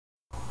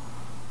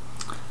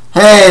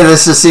Hey,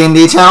 this is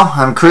C&D Channel.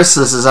 I'm Chris.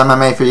 This is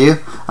MMA for you.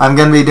 I'm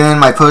going to be doing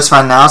my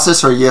post-fight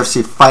analysis for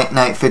UFC Fight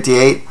Night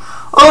 58.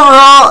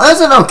 Overall,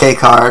 it's an okay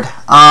card.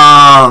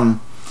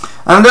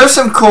 There's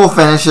some cool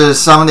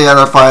finishes. Some of the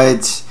other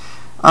fights,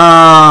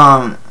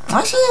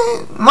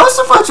 actually, most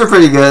of the fights are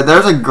pretty good.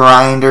 There's a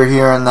grinder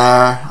here and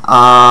there.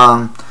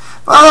 But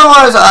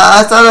otherwise,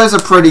 I thought it was a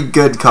pretty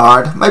good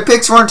card. My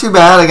picks weren't too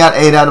bad. I got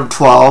 8 out of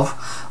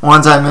 12.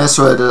 Ones I missed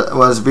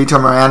was Vitor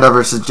Miranda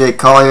versus Jake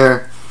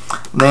Collier,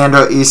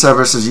 Leandro Issa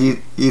versus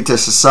Yuta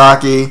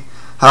Sasaki,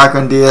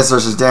 Hakan Diaz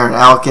versus Darren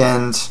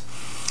Elkins,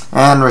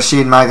 and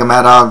Rashid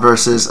Magomedov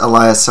versus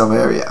Elias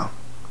Silverio.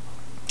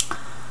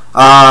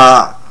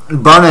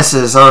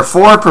 Bonuses. There were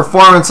 4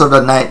 performance of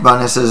the night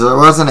bonuses. There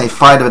wasn't a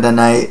fight of the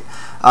night.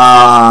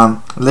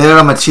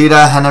 Lyoto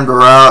Machida, Renan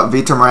Barão,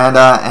 Vitor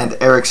Miranda, and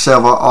Eric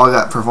Silva all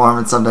got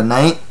performance of the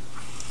night.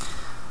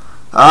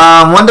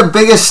 One of the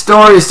biggest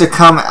stories to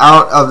come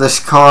out of this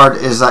card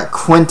is that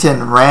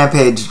Quinton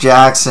Rampage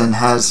Jackson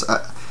has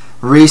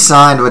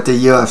re-signed with the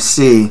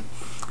UFC.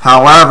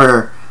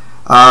 However,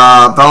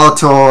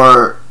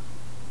 Bellator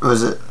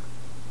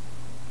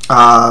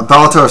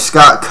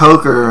Scott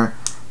Coker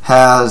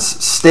has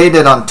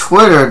stated on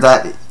Twitter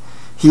that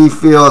he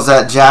feels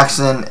that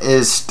Jackson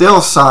is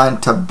still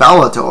signed to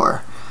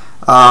Bellator.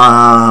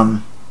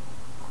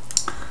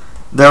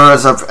 There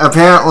was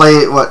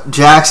apparently what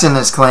Jackson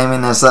is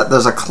claiming is that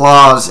there's a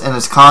clause in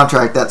his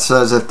contract that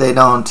says if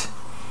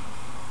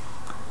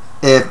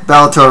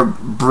Bellator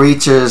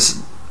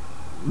breaches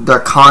their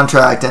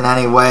contract in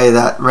any way,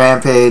 that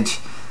Rampage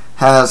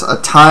has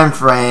a time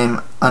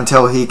frame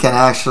until he can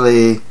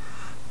actually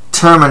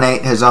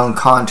terminate his own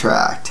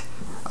contract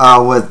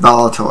with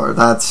Bellator.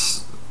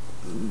 That's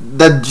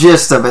the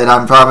gist of it.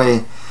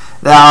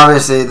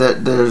 Obviously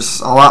there's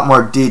a lot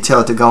more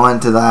detail to go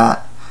into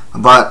that.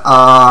 But,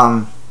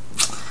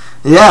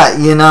 yeah,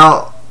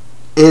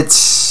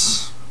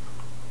 it's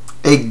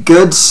a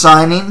good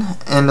signing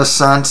in the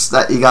sense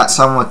that you got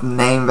someone with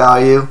name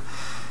value.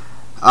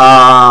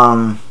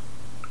 I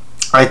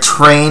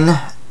train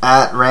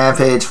at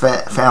Rampage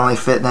Family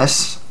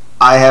Fitness.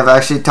 I have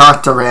actually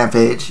talked to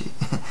Rampage.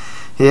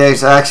 He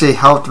has actually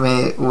helped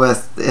me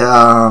with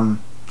a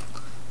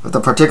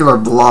particular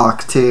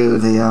block to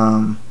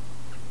the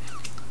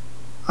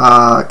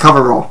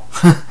cover roll.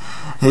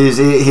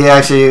 He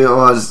actually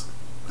was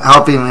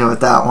helping me with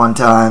that one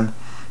time.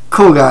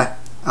 Cool guy.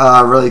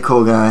 Really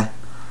cool guy.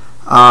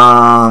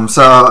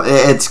 So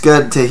it's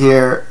good to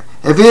hear.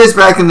 If he is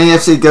back in the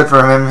UFC, good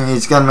for him.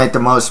 He's going to make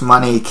the most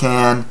money he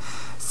can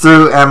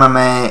through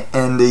MMA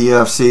in the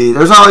UFC.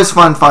 There's always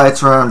fun fights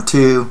for him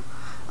too.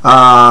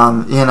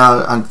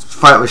 A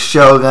fight with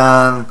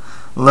Shogun,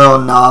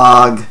 Lil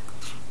Nog,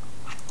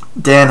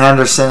 Dan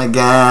Henderson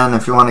again,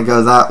 if you want to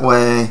go that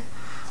way.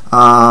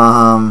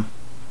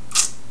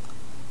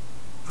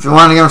 If you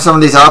want to give him some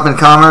of these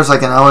up-and-comers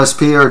like an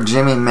OSP or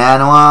Jimmy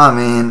Manuwa,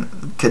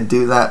 could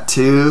do that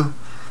too.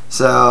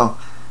 So,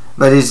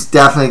 but he's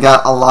definitely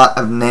got a lot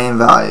of name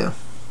value.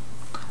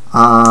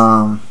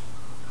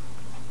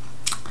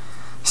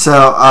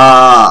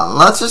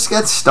 Let's just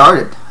get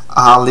started.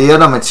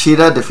 Lyoto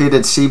Machida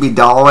defeated CB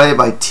Dollaway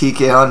by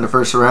TKO in the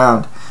first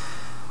round.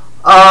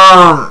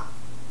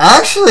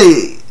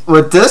 Actually,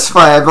 with this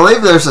fight, I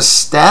believe there's a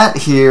stat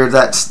here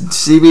that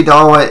CB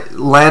Dollaway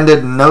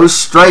landed no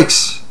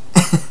strikes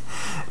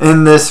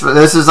in this.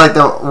 This is like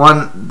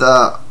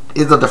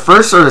either the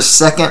first or the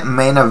second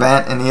main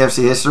event in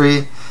UFC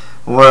history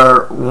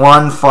where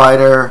one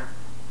fighter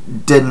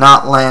did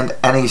not land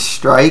any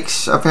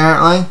strikes,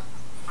 apparently,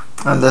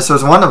 and this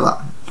was one of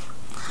them.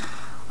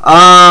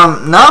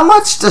 Not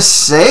much to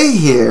say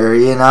here,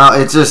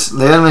 it's just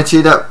Lyoto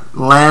Machida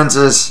lands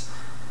this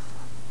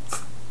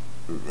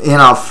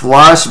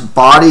flush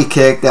body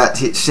kick that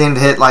seemed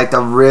to hit like the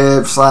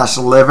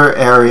rib/liver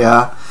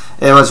area.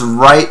 It was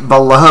right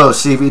below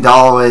CB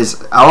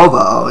Dollaway's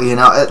elbow.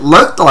 It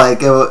looked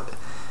like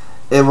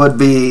it would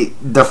be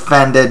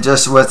defended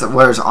just with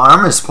where his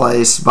arm is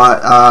placed,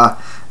 but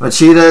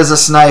Machida is a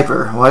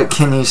sniper. What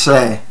can you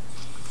say?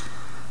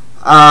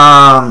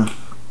 Now,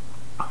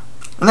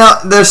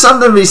 there's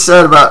something to be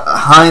said about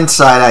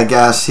hindsight, I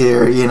guess,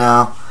 here,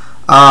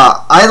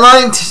 I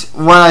liked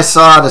when I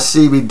saw the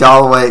CB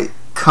Dollaway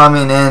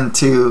coming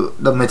into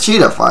the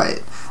Machida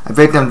fight. I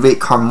picked him to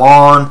beat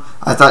Carmon.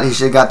 I thought he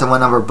should have got the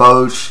win over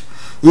Bosch.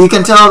 You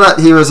can tell that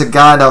he was a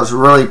guy that was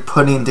really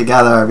putting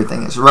together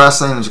everything. His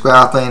wrestling, his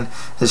grappling,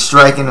 his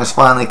striking was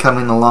finally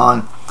coming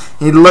along.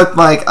 He looked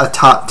like a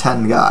top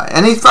 10 guy.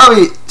 And he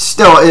probably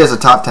still is a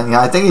top 10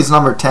 guy. I think he's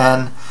number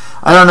 10.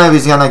 I don't know if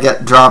he's going to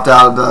get dropped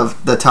out of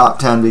the top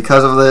 10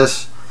 because of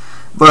this.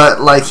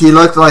 But he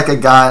looked like a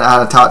guy that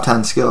had a top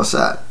 10 skill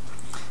set.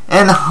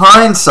 In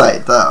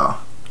hindsight, though,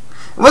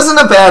 it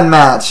wasn't a bad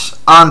match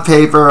on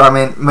paper.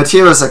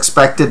 Machida was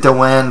expected to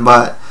win,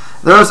 but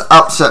there was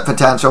upset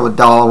potential with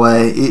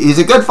Dollaway. He's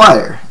a good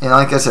fighter.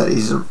 Like I said,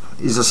 he's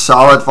a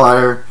solid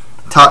fighter.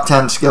 Top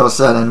 10 skill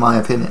set, in my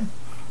opinion.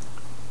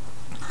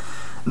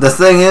 The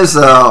thing is,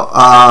 though,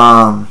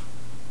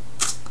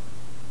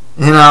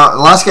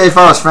 last guy he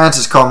fought was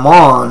Francis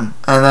Carmon,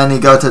 and then he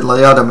go to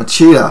Lyoto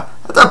Machida.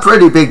 That's a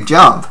pretty big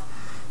jump.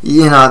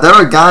 There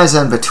were guys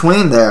in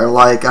between there,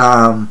 like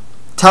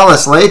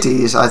Telis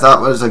Leites, I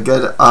thought was a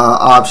good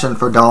option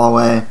for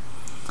Dalloway.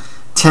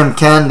 Tim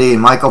Kennedy,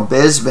 Michael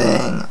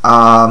Bisping,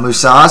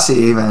 Mousasi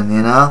even,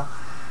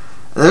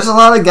 There's a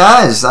lot of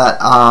guys that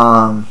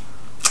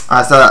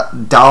I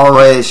thought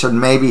Dalloway should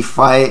maybe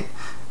fight.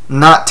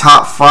 Not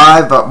top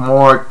 5, but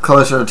more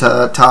closer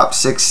to top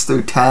 6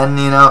 through 10,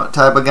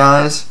 type of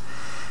guys.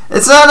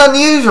 It's not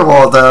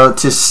unusual, though,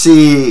 to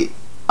see,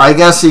 I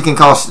guess you can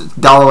call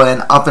Dalloway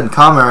an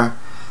up-and-comer,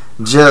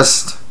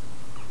 just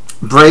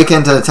break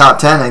into the top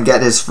 10 and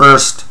get his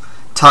first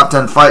top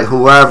 10 fight,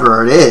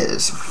 whoever it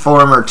is.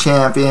 Former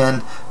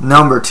champion,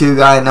 number 2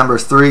 guy, number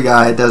 3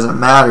 guy, it doesn't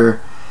matter.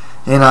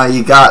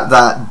 You got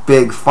that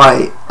big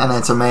fight, and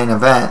it's a main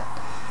event.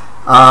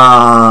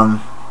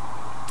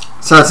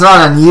 So it's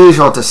not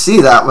unusual to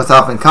see that with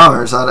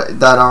up-and-comers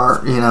that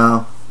are,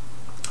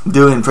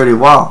 doing pretty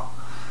well.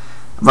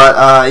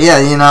 But,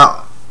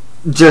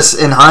 just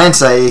in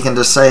hindsight, you can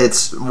just say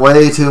it's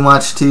way too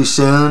much too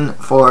soon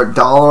for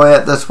Dalloway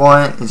at this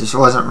point. He just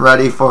wasn't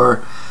ready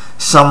for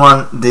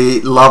someone the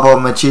level of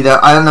Machida.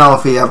 I don't know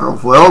if he ever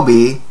will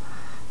be,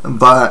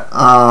 but,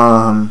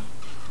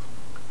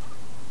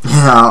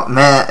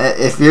 man,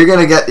 if you're going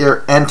to get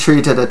your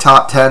entry to the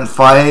top 10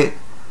 fight,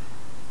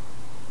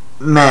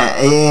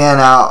 man,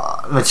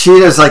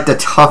 Machida's like the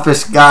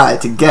toughest guy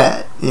to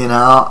get,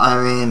 I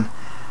mean,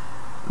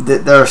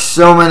 there are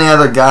so many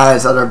other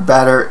guys that are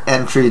better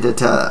entry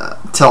to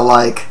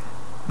like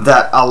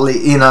that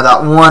elite,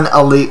 that one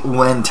elite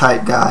win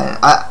type guy.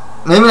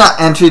 Maybe not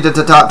entry to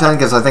the top 10,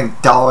 because I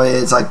think Dalloway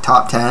is like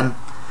top 10,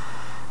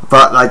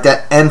 but like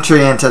that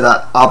entry into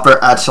that upper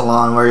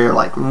echelon where you're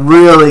like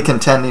really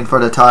contending for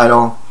the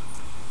title.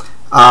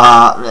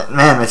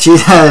 Man,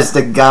 Machida is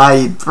the guy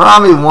you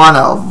probably want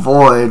to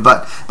avoid,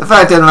 but the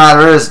fact of the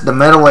matter is the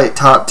middleweight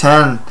top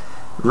 10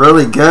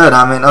 really good.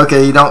 I mean,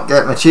 okay, you don't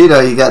get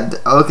Machida, you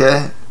get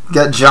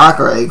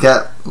Jacare,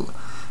 get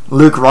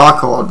Luke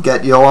Rockhold,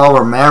 get Yoel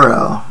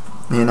Romero,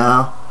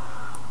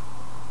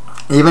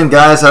 even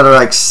guys that are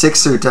like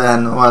 6 through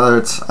 10, whether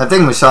it's, I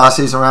think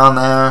Mousasi's around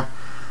there,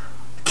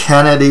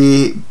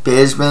 Kennedy,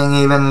 Bisping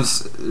even,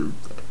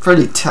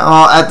 pretty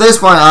tall. At this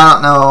point, I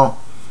don't know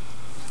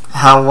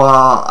how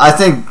well. I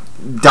think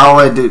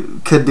Dalloway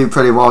could do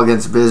pretty well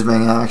against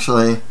Bisping,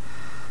 actually.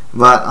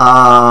 But,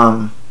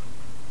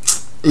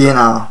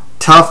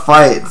 tough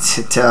fight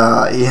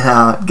to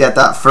get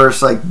that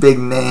first, like, big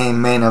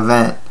name main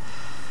event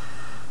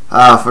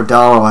for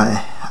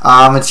Dalloway.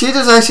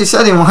 Machida's actually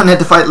said he wanted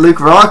to fight Luke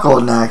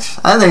Rockhold next.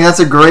 I think that's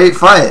a great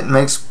fight. It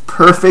makes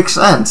perfect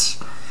sense.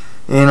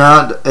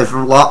 If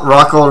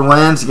Rockhold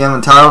wins, you give him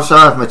a title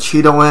shot. If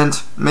Machida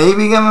wins,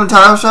 maybe give him a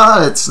title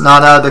shot. It's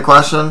not out of the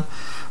question.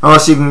 Or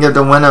else you can give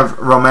the winner of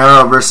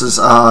Romero versus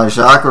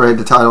Jacare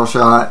the title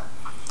shot.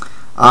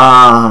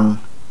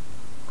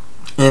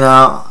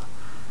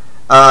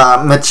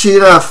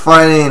 Machida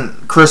fighting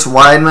Chris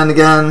Weidman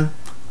again.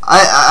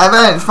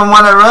 I from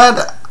what I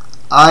read,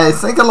 I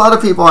think a lot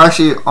of people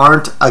actually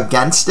aren't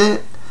against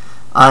it.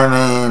 I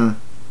mean,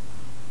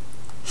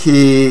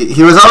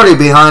 he was already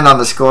behind on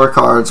the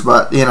scorecards,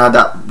 but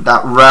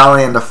that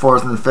rally in the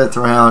 4th and 5th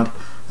round,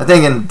 I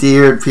think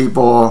endeared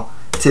people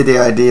to the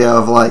idea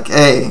of like,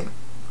 hey,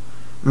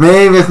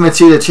 maybe if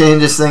Machida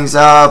changes things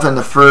up in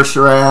the first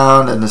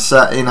round and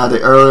the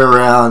earlier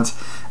rounds,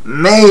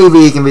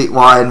 maybe he can beat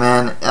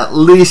Weidman. At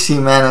least he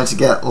managed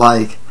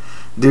to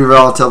do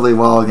relatively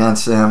well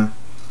against him.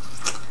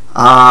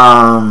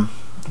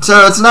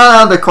 So it's not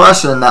out of the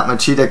question that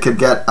Machida could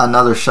get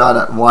another shot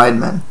at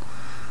Weidman.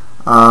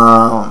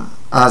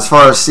 As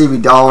far as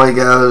CB Dalloway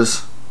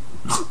goes,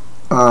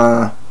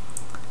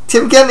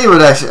 Tim Kennedy or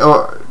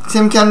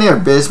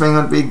Bisping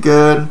would be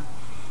good.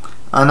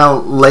 I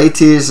know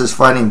Leites is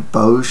fighting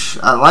Bosch.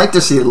 I'd like to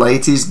see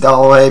Leites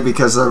Dalloway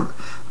because they're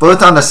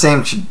both on the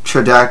same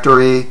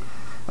trajectory,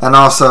 and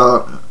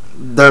also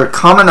their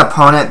common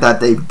opponent that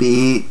they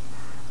beat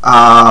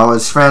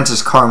was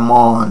Francis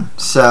Carmon.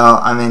 So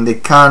I mean, they're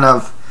kind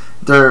of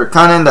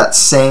in that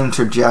same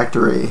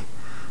trajectory.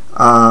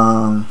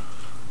 And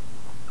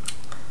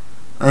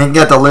you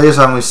get the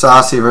loser on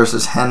Mousasi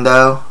versus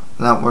Hendo.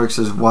 That works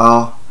as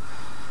well.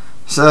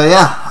 So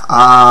yeah,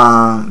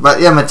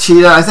 but yeah,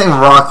 Machida, I think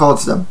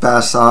Rockhold's the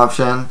best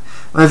option.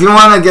 If you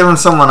want to give him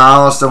someone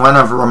else, the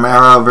winner of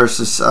Romero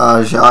versus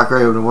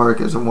Jacare would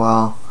work as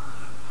well.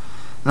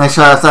 Next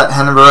round, I thought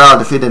Renan Barão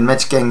defeated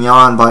Mitch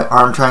Gagnon by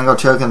arm triangle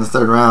choke in the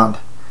 3rd round.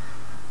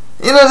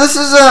 This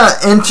is an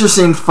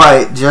interesting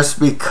fight just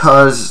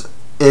because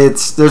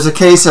there's a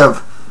case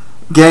of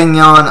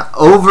Gagnon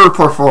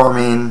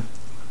overperforming,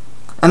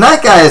 and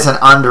that guy is an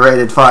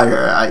underrated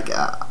fighter.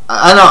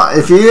 I know,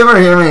 if you ever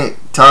hear me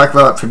talk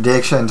about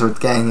predictions with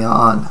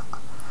Gagnon,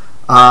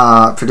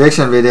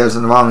 prediction videos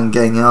involving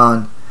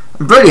Gagnon,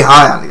 I'm pretty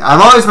high on it. I've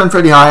always been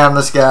pretty high on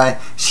this guy.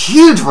 He's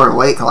huge for a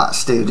weight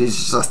class, dude. He's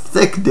just a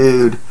thick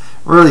dude,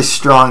 really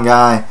strong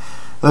guy.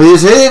 Well, he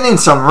was hitting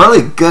some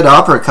really good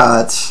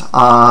uppercuts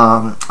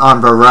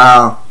on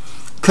Burrell.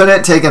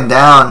 Couldn't take him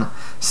down.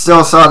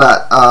 Still saw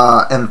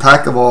that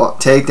impeccable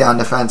takedown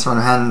defense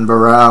from Henry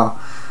Burrell.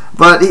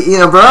 But,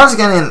 Burrell's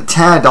getting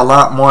tagged a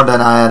lot more than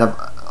I'd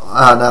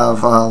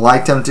have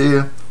liked him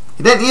to.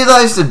 He didn't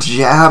utilize the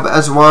jab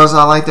as well as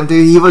I liked him to.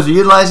 He was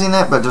utilizing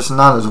it, but just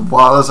not as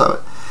well as I'd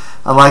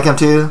like him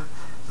to.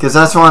 Because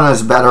that's one of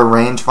his better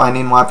range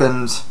finding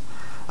weapons.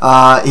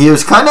 He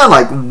was kind of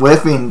like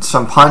whiffing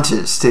some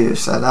punches too,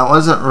 so that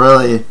wasn't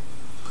really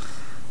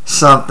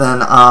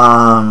something.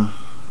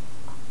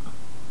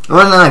 It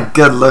wasn't a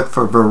good look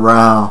for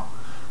Burrell.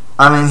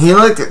 I mean, he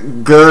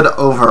looked good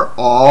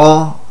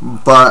overall,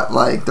 but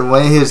like the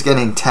way he was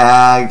getting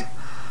tagged,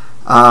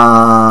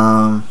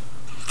 I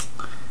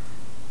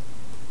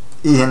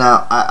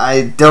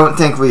don't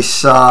think we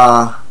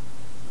saw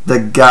the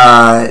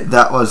guy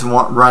that was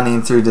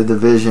running through the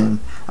division.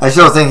 I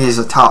still think he's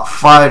a top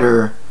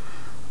fighter,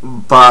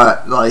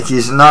 but like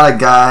he's not a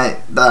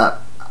guy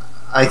that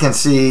I can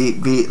see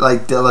beat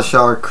like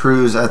Dillashaw or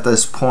Cruz at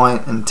this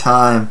point in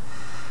time.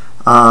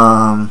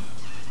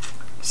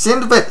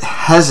 Seemed a bit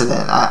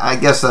hesitant. I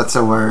guess that's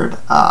a word.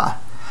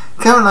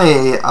 Couldn't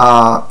really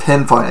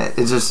pinpoint it.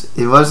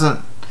 It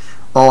wasn't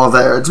all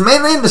there. It's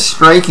mainly in the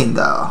striking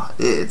though.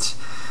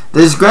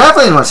 His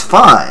grappling was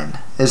fine.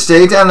 His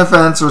takedown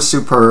defense was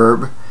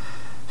superb.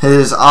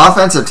 His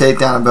offensive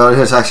takedown ability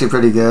was actually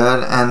pretty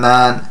good. And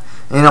then,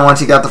 once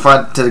he got the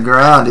fight to the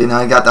ground, he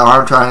got the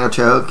arm triangle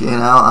choke,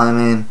 I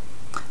mean,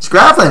 his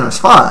grappling was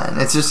fine.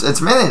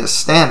 It's mainly the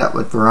stand-up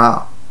with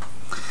Burrell.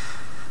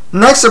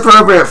 Next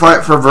appropriate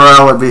fight for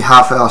Burrell would be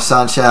Rafael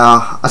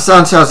Sanchal.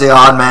 Sanchal's the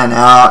odd man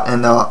out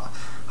in the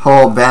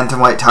whole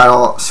bantamweight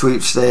title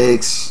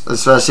sweepstakes,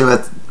 especially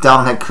with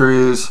Dominic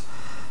Cruz.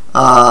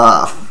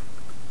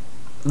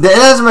 It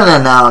hasn't been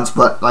announced,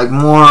 but like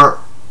more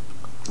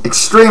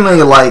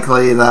extremely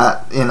likely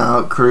that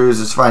Cruz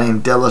is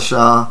fighting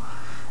Dillashaw.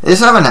 They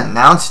just haven't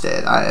announced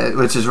it,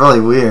 which is really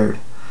weird.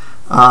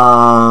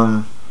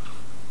 And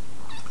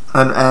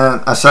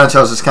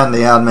Sanchez is kind of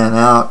the odd man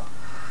out.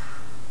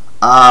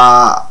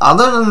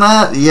 Other than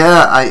that,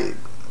 yeah, I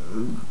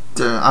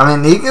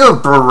mean, you can go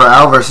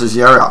Burrell versus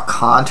Yuri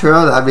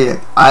Alcantara.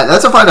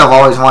 That's a fight I've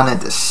always wanted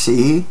to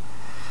see,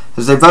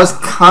 because they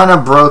both kind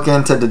of broke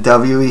into the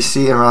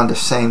WEC around the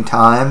same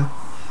time.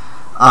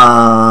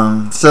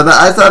 So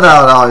I thought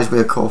that would always be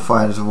a cool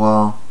fight as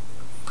well.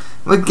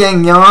 With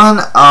Gagnon,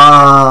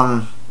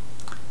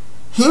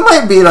 he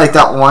might be like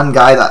that one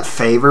guy that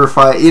Faber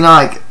fight.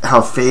 Like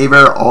how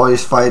Faber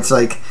always fights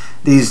like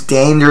these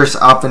dangerous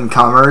up and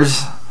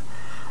comers.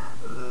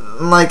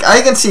 Like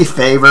I can see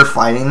Faber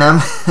fighting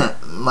them,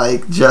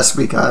 like just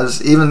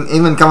because,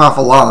 even coming off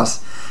a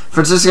loss.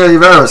 Francisco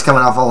Rivera was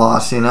coming off a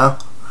loss, So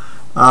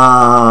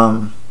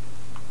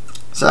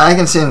I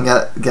can see him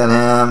get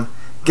him.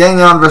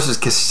 Gagnon versus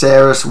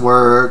Caceres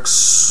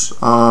works.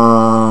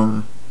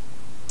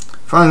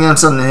 Throwing in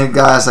some new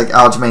guys like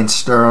Aljamain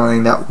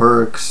Sterling, that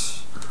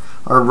works.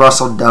 Or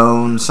Russell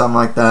Doan, something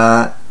like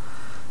that.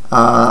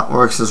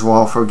 Works as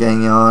well for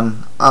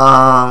Gagnon.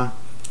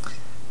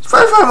 It's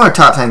probably 5 more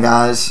top 10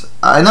 guys.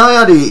 I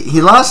know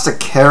he lost to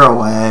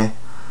Caraway.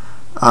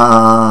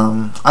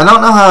 I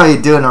don't know how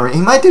he'd do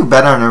he might do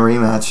better in a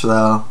rematch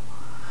though.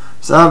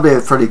 So that would be a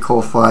pretty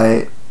cool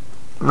fight.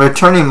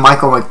 Returning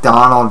Michael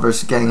McDonald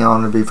versus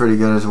Gagnon would be pretty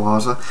good as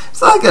well. So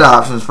it's a lot of good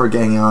options for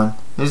Gagnon.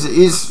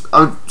 He's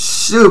a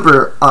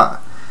super.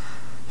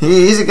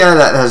 He's a guy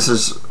that has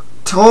just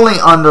totally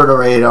under the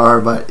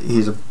radar, but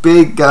he's a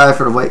big guy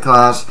for the weight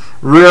class.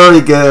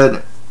 Really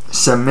good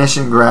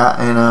submission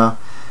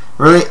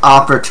really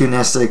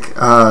opportunistic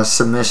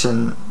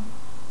submission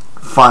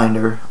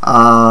finder.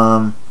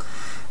 And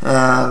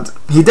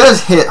he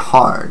does hit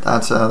hard.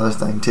 That's the other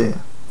thing too.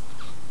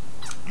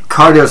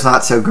 Cardio's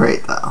not so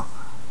great though.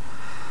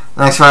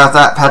 Next right off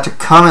that, Patrick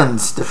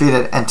Cummins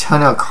defeated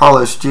Antonio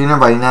Carlos Jr.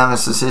 by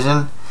unanimous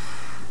decision.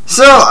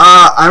 So,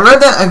 I read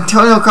that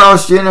Antonio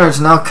Carlos Jr. is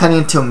now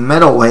cutting to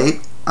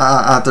middleweight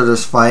after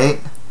this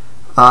fight.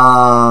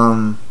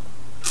 And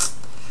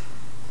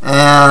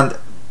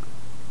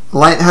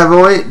light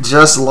heavyweight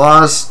just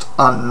lost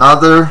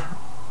another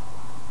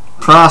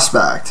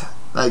prospect.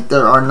 Like,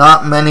 there are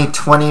not many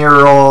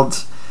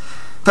 20-year-olds.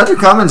 Patrick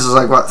Cummins is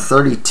like, what,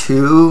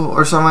 32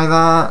 or something like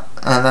that?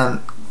 And then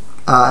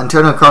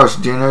Antonio Carlos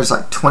Jr. is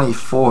like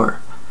 24.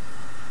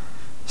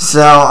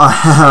 So,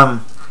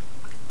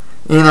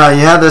 you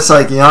had this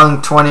like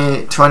young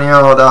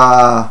 20-year-old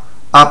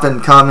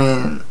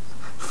up-and-coming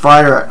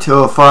fighter at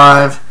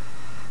 205.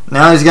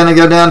 Now he's going to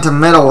go down to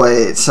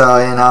middleweight. So,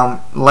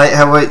 light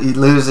heavyweight, he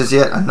loses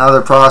yet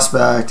another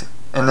prospect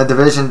in the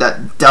division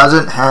that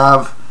doesn't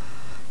have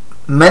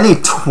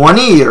many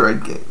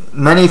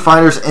many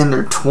fighters in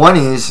their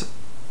 20s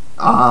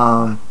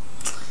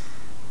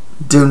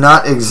do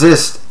not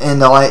exist in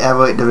the light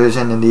heavyweight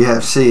division in the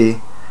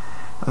UFC.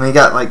 I mean, you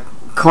got like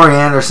Corey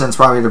Anderson's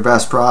probably the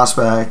best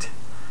prospect,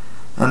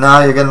 and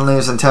now you're going to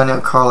lose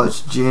Antonio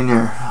Carlos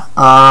Jr.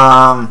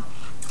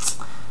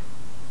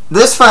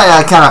 This fight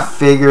I kind of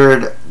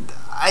figured,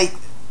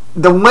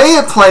 the way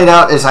it played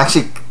out is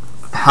actually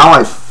how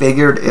I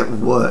figured it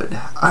would.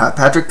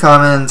 Patrick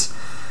Cummins,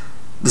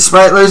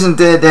 despite losing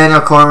to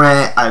Daniel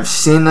Cormier, I've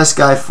seen this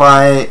guy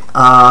fight,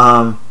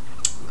 outside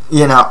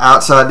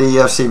the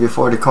UFC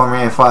before the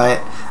Cormier fight.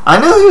 I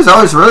knew he was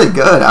always really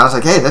good. I was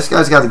like, hey, this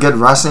guy's got a good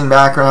wrestling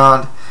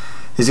background.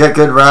 He's got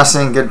good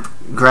wrestling, good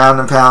ground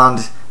and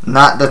pound.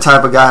 Not the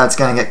type of guy that's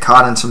going to get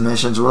caught in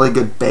submissions. Really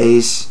good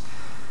base.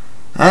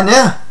 And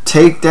yeah,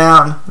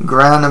 takedown,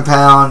 ground and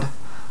pound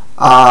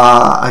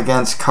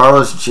against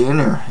Carlos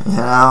Jr.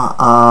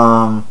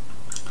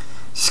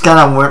 Just kind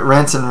of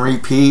rinse and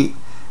repeat.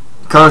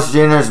 Carlos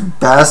Jr.'s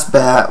best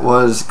bet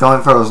was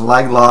going for those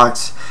leg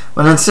locks,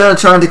 but instead of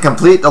trying to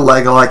complete the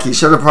leg lock, he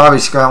should have probably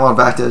scrambled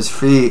back to his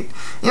feet.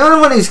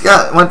 Even when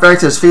went back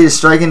to his feet, his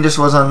striking just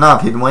wasn't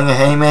enough. He'd wing a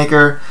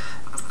haymaker,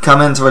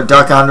 come into a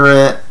duck under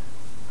it,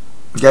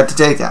 get the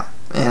takedown.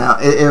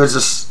 It was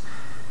just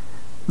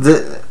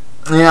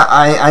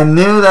I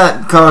knew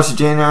that Carlos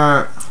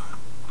Jr.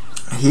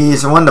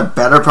 He's one of the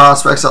better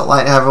prospects at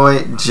light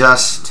heavyweight.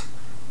 Just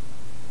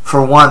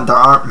for one, there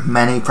aren't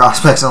many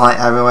prospects in light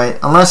heavyweight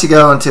unless you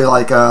go into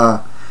like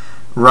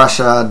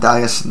Russia,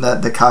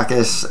 the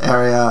Caucasus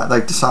area,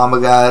 like the Sambo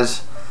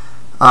guys.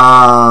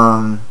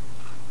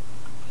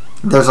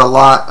 There's a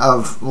lot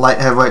of light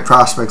heavyweight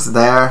prospects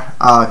there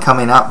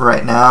coming up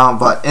right now,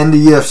 but in the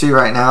UFC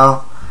right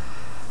now,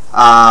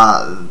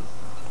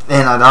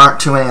 there aren't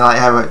too many light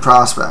heavyweight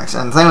prospects.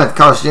 And the thing with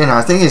Carlos Jr.,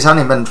 I think he's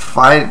only been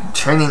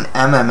training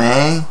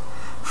MMA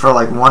for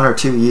like 1 or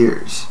 2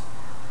 years.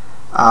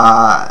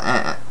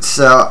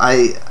 So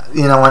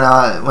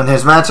when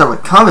his matchup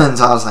with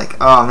Cummins, I was like,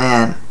 oh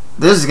man,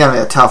 this is gonna be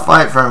a tough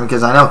fight for him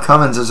because I know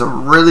Cummins is a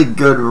really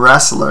good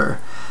wrestler,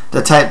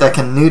 the type that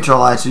can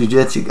neutralize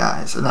jiu-jitsu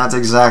guys, and that's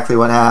exactly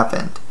what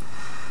happened.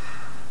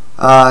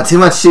 Too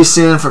much too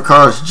soon for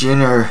Carlos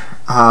Jr.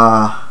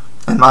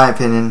 In my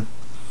opinion.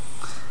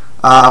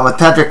 With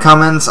Patrick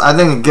Cummins, I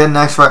think a good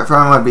next fight for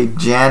him would be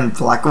Jan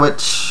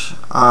Blachowicz,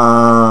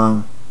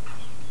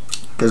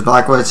 because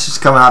Blachowicz is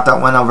coming out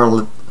that win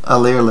over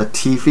Alir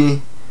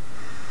Latifi.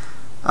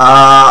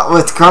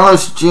 With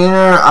Carlos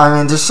Jr.,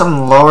 just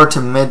some lower to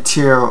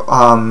mid-tier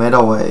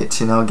middleweights.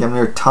 Give me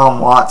your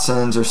Tom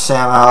Watsons or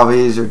Sam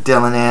Alvey's or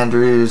Dylan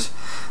Andrews,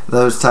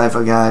 those type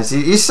of guys.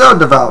 He's still a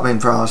developing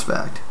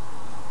prospect.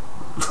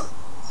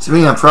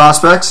 Speaking of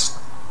prospects,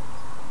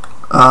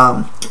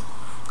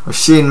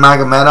 Rashid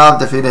Magomedov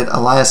defeated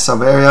Elias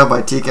Silverio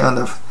by TKO in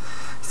the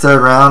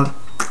 3rd round.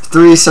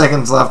 3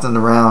 seconds left in the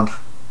round.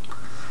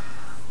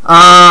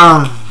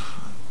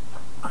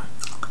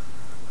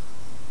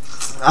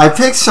 I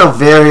picked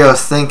Silverio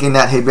thinking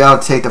that he'd be able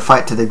to take the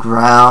fight to the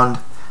ground.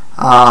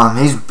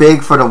 He's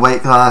big for the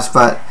weight class,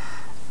 but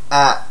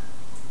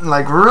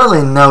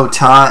really no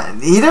time.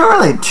 He didn't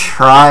really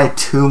try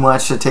too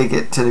much to take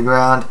it to the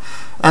ground.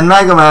 And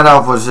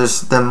Magomedov was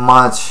just the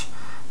much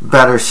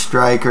better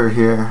striker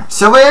here.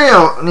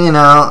 Silverio,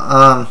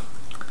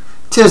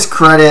 to his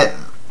credit,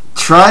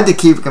 tried to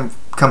keep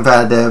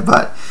competitive,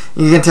 but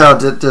you can tell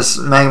just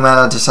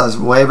Magomedov just has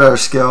way better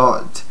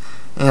skill.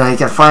 He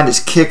can find his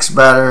kicks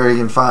better. He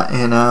can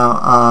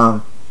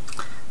find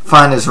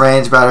his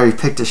range better. He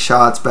picked his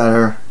shots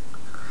better.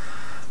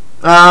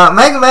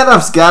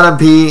 Magomedov's gotta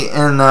be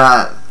in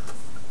that.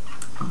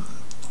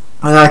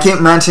 And I keep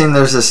mentioning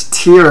there's this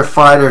tier of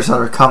fighters that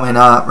are coming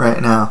up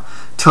right now.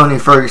 Tony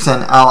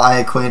Ferguson, Al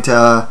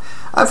Iaquinta.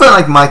 I feel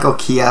like Michael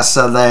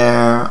Chiesa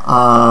there.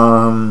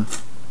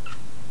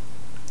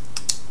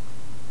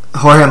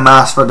 Jorge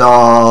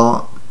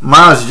Masvidal.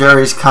 Miles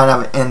Jury's kind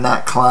of in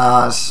that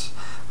class,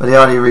 but he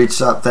already reached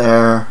up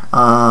there.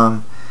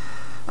 And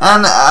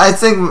I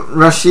think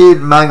Rashid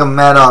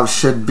Magomedov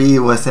should be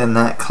within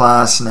that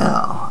class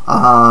now.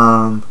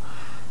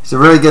 He's a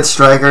really good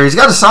striker. He's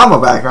got a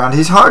Sambo background.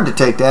 He's hard to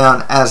take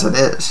down as it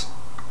is.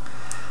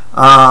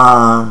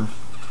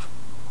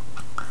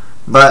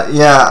 But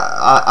yeah,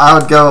 I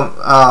would go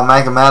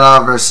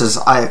Magomedov versus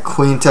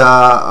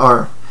Iaquinta,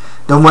 or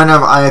the winner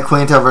of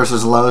Iaquinta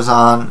versus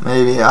Lozon,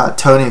 maybe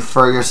Tony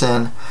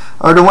Ferguson,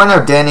 or the winner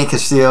of Danny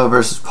Castillo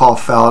versus Paul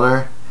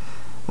Felder.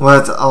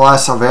 With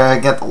Elias Silveira,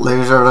 get the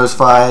loser of those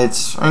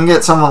fights, and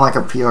get someone like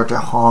a Piotr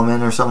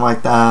Hallman or something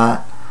like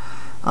that.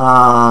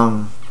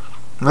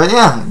 But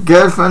yeah,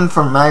 good one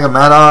from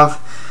Magomedov.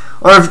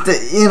 Or if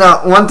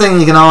one thing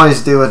you can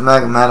always do with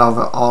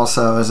Magomedov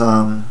also is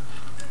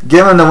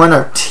give him the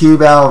winner of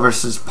T-Bow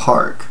versus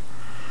Park.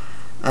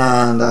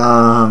 And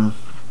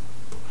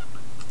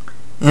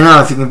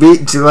if you can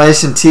beat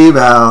Gleison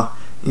T-Bow,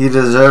 you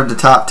deserve the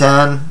top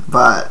 10.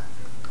 But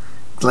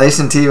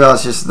Gleison T-Bow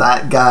is just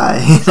that guy.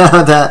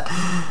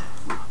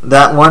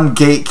 that one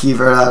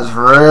gatekeeper that's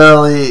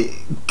really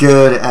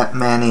good at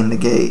manning the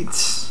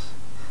gates.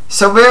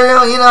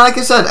 Silverio, like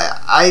I said,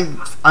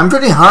 I'm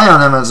pretty high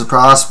on him as a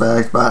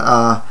prospect,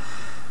 but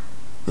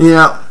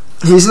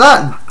he's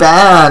not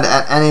bad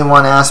at any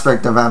one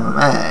aspect of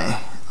MMA.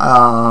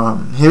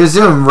 He was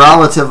doing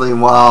relatively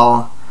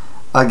well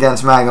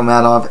against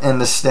Magomedov in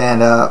the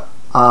stand-up.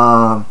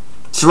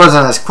 She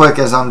wasn't as quick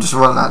as him, just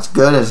wasn't as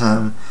good as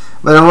him.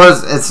 But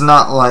it's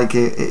not like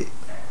it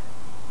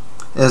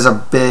is a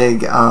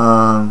big, it's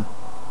not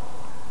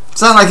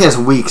like he has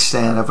weak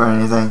stand-up or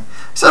anything.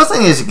 So I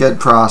think he's a good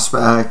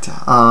prospect.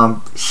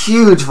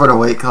 Huge for the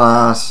weight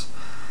class.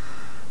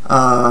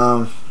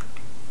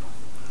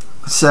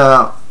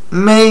 So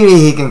maybe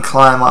he can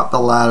climb up the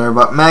ladder,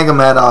 but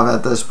Magomedov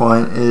at this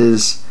point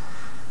is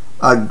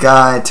a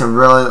guy to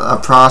really, a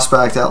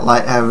prospect at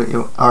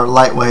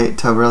lightweight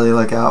to really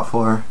look out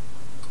for.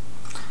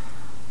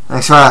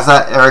 Next round, I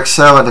thought Eric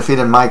Silva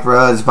defeated Mike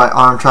Rhodes by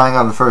arm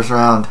triangle in the first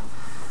round.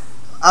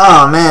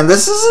 Oh man,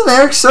 this is an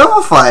Eric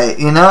Silva fight.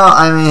 You know,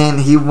 I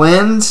mean, he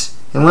wins.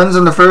 He wins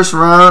in the first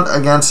round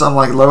against some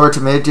like lower to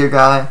mid tier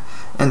guy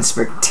in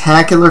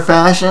spectacular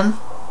fashion.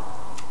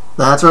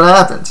 That's what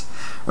happens.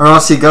 Or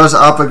else he goes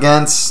up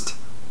against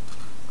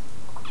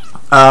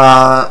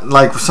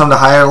like some of the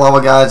higher level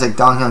guys like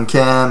Dong Hyun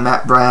Kim,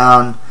 Matt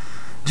Brown,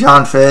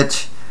 John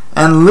Fitch,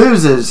 and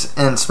loses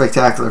in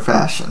spectacular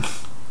fashion.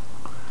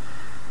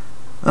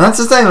 And that's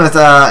the thing with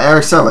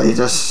Eric Silva. He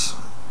just,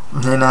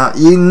 you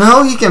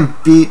know he can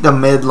beat the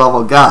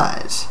mid-level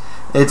guys.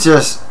 It's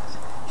just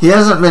he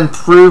hasn't been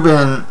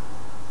proven,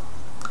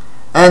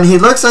 and he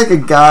looks like a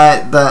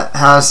guy that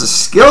has the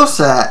skill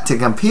set to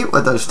compete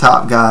with those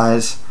top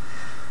guys.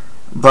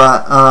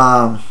 But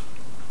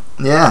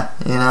yeah,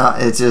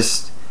 it's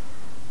just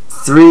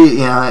three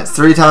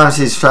times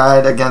he's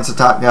tried against the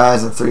top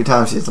guys and 3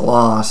 times he's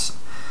lost.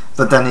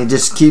 But then he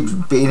just keeps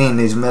beating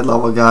these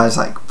mid-level guys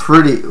like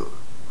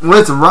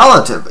with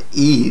relative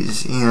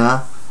ease,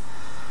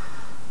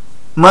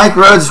 Mike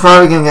Rhodes is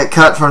probably going to get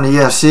cut from the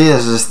UFC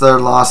as his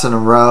 3rd loss in a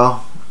row.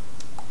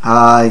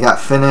 He got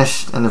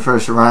finished in the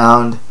first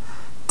round.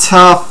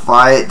 Tough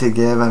fight to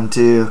give him,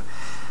 too.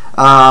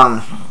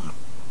 I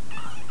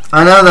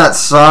know that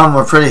some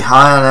were pretty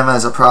high on him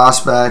as a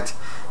prospect.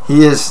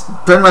 He is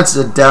pretty much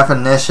the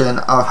definition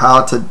of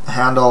how to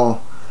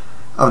handle,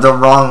 of the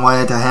wrong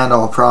way to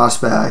handle a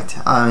prospect.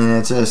 I mean,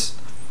 it's just,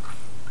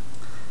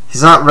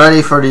 he's not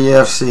ready for the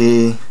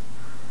UFC.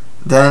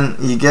 Then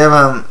you give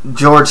him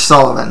George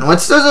Sullivan,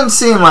 which doesn't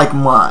seem like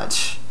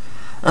much.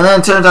 And then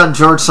it turns out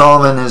George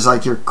Sullivan is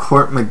like your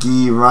Court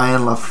McGee,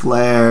 Ryan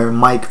LaFleur,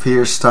 Mike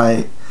Pierce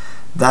type.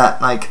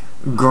 That like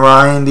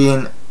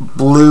grinding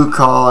blue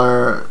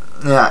collar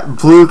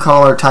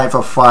type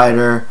of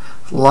fighter.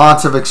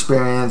 Lots of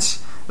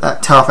experience.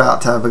 That tough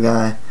out type of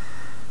guy.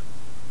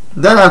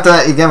 Then after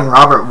that you give him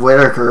Robert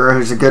Whittaker,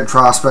 who's a good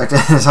prospect in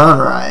his own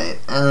right.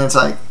 And it's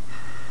like,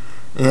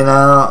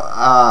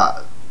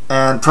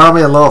 and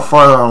probably a little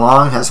farther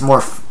along, has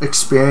more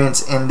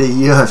experience in the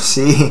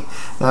UFC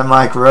than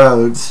Mike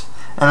Rhodes.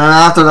 And then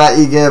after that,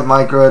 you give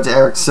Mike Rhodes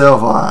Eric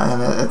Silva,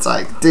 and it's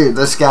like, dude,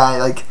 this guy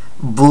like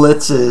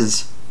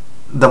blitzes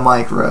the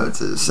Mike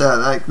Rhodeses. So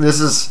like, this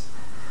is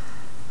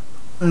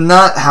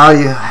not how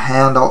you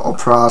handle a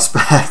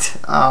prospect.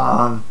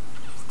 I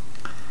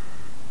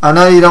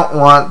know you don't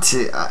want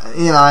to.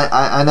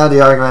 I know the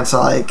arguments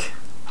like,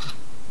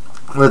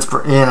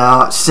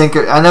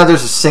 sinker. I know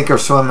there's a sink or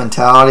swim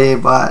mentality,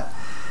 but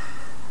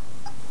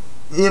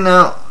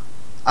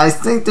I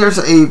think there's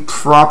a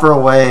proper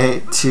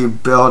way to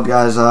build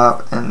guys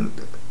up and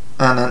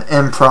an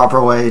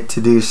improper way to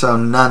do so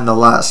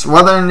nonetheless,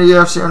 whether in the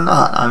UFC or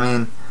not. I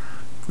mean,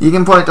 you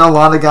can point to a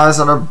lot of guys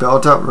that are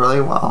built up really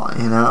well,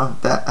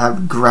 that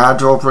have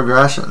gradual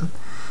progression.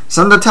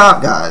 Some of the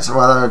top guys,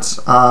 whether it's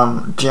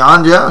John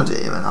Jones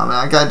even. I mean,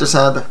 that guy just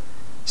had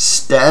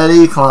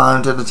steady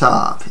climb to the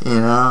top,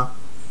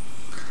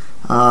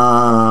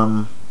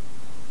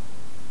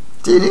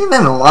 Dude, you can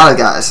name a lot of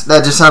guys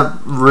that just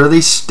have really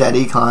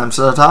steady climbs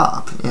to the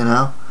top,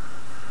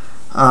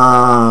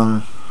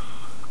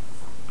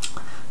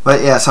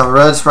 But yeah, so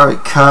Rhodes probably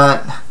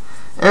cut.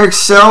 Eric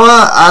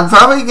Silva, I'd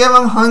probably give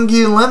him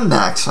Hungyu Lim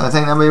next. I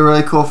think that'd be a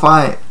really cool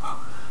fight.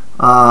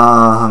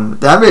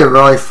 That'd be a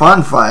really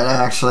fun fight,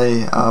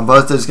 actually.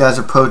 Both those guys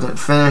are potent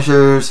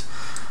finishers.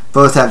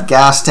 Both have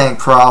gas tank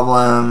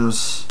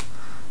problems.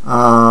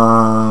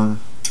 Yeah,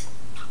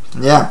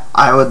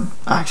 I would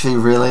actually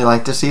really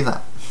like to see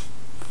that.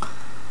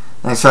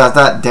 Next after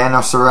that,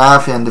 Daniel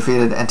Sarafian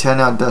defeated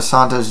Antonio Dos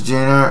Santos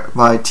Jr.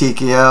 by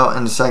TKO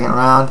in the 2nd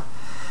round.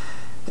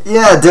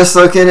 Yeah,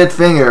 dislocated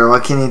finger.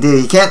 What can you do?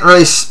 You can't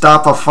really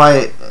stop a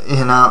fight,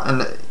 and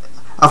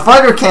a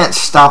fighter can't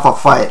stop a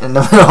fight in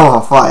the middle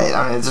of a fight.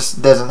 I mean, it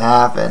just doesn't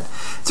happen.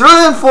 It's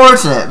really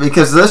unfortunate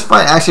because this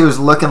fight actually was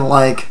looking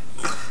like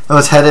it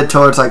was headed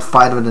towards like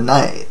fight of the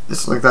night.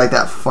 This looked like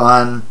that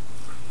fun,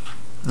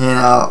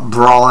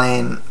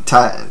 brawling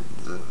type,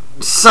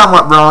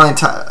 somewhat brawling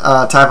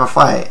type of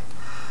fight.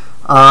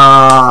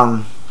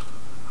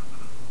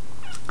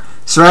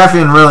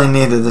 Sarafian really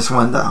needed this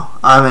win, though.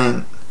 I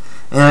mean,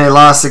 he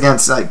lost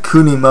against like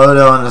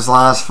Kunimoto in his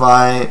last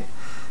fight.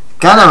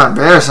 Kind of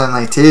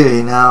embarrassingly too,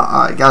 he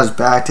got his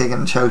back taken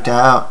and choked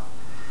out.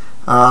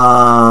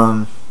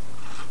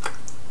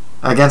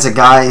 Against a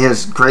guy he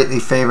is greatly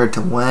favored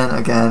to win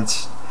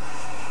against.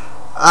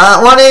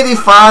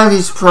 185,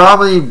 he's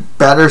probably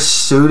better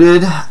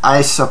suited,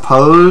 I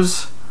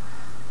suppose.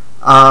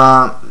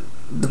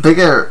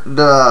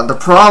 the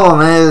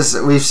problem is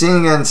we've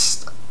seen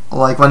against,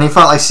 like, when he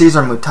fought like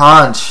Cesar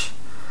Mutanch,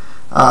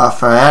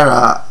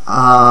 Ferreira,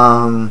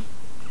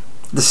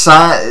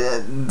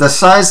 the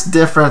size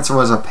difference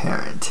was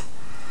apparent.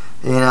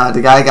 You know,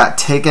 the guy got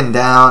taken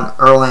down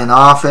early and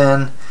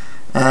often,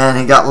 and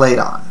he got laid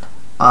on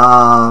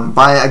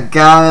by a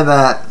guy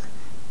that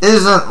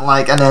isn't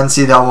like an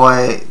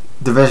NCAA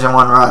Division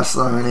I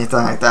wrestler or anything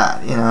like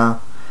that. You know.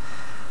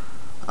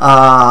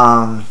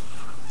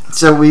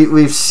 So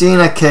we've seen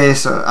a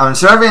case of,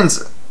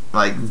 Serbian's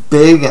like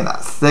big in a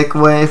thick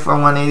way for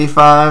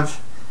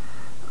 185,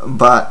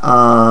 but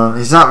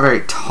he's not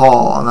very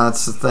tall, and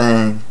that's the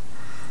thing.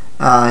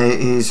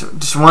 He's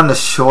just one of the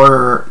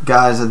shorter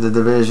guys of the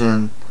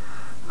division,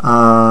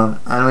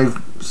 and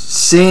we've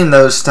seen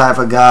those type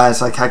of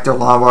guys like Hector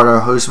Lombard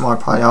or Josemar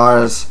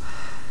Payares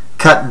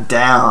cut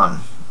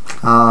down.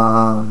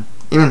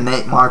 Even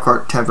Nate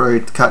Marquardt temporarily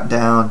cut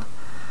down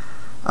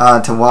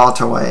to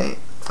welterweight.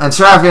 And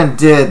Serafian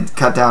did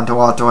cut down to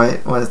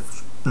welterweight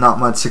with not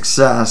much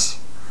success.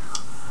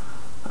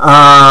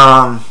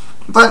 But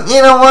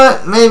you know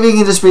what? Maybe he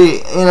can just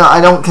be, you know,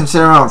 I don't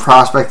consider him a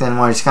prospect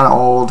anymore. He's kind of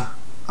old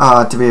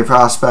to be a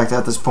prospect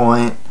at this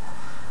point.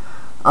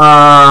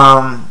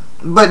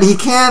 But he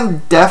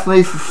can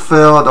definitely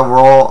fulfill the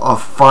role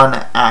of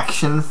fun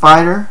action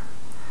fighter.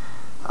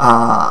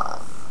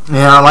 You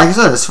know, like I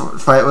said, this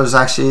fight was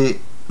actually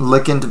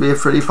looking to be a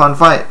pretty fun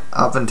fight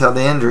up until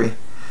the injury.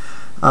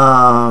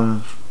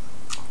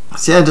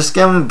 So yeah, just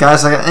give him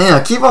guys like, you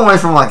know, keep him away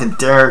from like a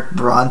Derek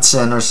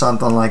Brunson or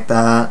something like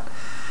that.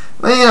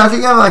 But you know, if you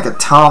give him like a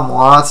Tom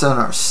Watson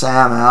or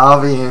Sam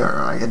Alvey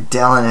or like a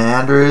Dylan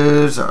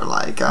Andrews or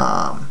like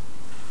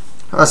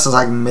this is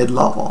like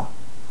mid-level.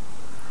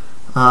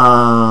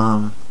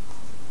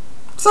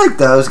 It's like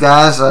those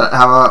guys that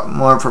have a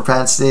more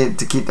propensity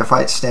to keep the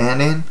fight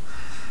standing.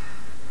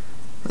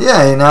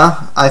 Yeah, you know,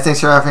 I think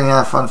Serafian can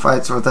have fun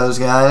fights with those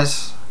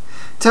guys.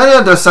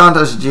 Antonio Dos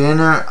Santos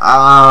Jr.,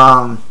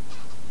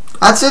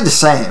 I'd say the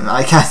same.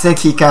 Like, I think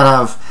he kind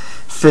of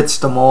fits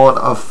the mold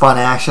of fun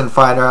action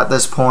fighter at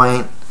this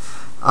point.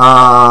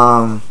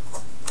 I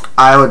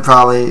would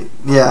probably,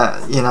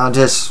 yeah, you know,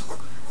 just,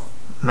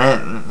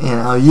 man, you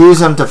know, use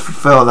him to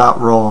fulfill that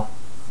role.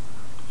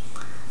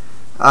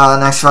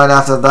 Next fight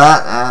after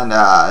that, and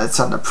it's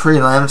on the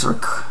prelims.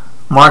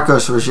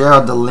 Marcos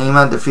Rogero de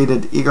Lima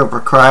defeated Igor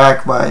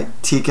Pekrayak by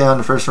TKO in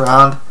the first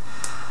round.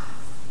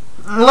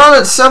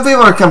 Some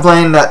people are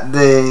complaining that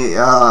they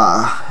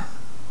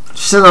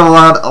should have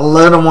allowed a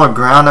little more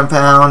ground and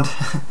pound,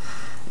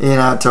 you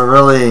know, to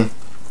really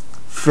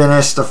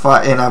finish the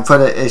fight, you know,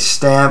 put a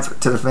stamp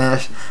to the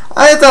finish.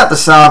 I thought the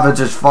stoppage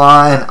was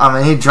fine. I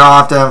mean, he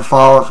dropped him,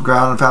 followed up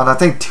ground and pound. I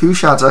think 2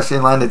 shots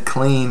actually landed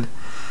clean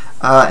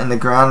in the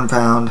ground and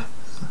pound.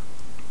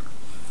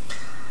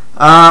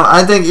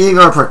 I think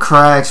Igor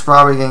Pekrayak's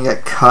probably going to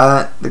get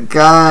cut. The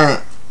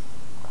guy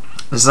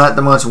is not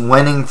the most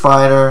winning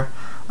fighter.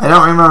 I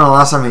don't remember the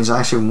last time he's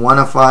actually won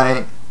a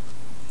fight.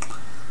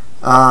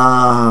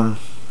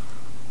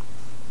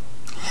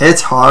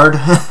 Hits hard.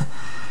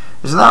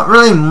 There's not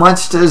really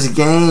much to his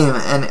game,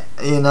 and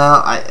you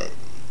know,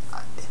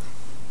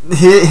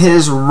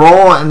 his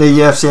role in the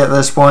UFC at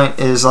this point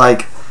is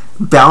like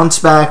bounce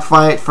back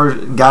fight for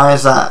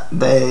guys that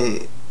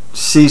they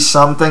see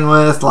something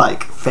with,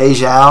 like Fei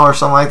Zhao or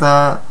something like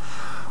that,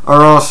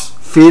 or else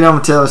feed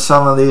him to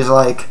some of these,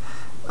 like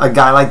a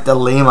guy like De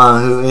Lima,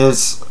 who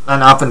is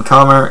an up and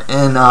comer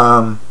in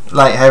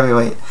light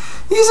heavyweight.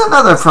 He's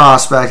another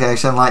prospect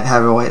actually in light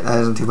heavyweight that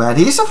isn't too bad.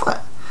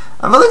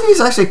 I believe he's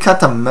actually cut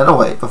to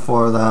middleweight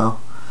before though.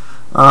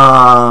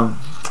 I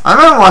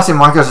remember watching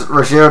Marcos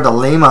Rogero de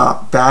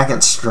Lima back in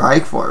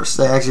Strikeforce.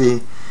 They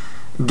actually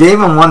gave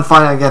him one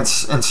fight in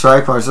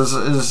Strikeforce.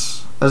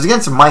 It was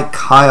against Mike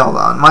Kyle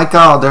though. And Mike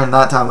Kyle during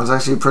that time was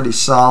actually pretty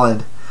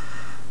solid.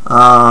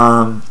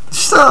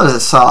 Still is a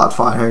solid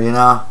fighter, you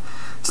know.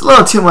 It's a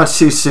little too much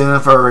too soon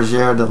for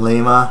Rogero de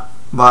Lima,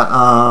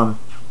 but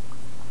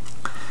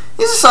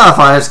he's a solid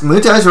fighter.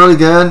 Muay Thai's really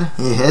good.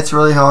 He hits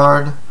really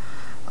hard.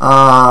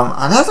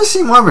 I'd have to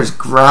see more of his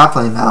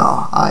grappling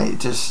now. I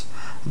just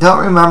don't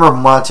remember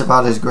much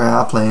about his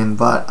grappling,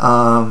 but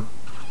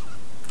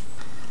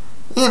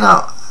you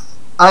know,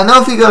 I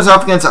know if he goes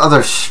up against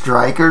other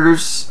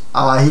strikers,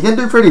 he can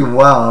do pretty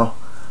well.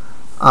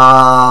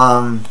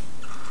 I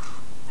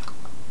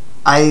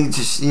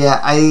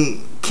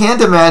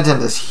can't imagine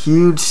this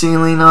huge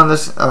ceiling on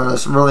this, or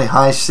this really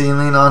high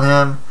ceiling on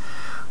him,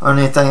 or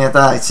anything like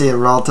that. I see a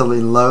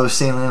relatively low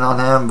ceiling on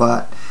him,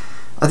 but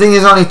I think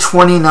he's only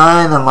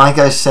 29, and like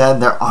I said,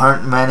 there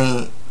aren't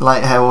many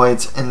light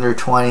heavyweights in their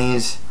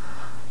 20s.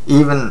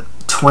 Even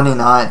 28,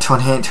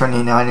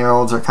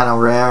 29-year-olds are kind of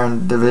rare in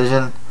the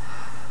division.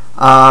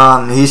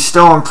 He's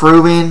still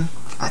improving.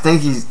 I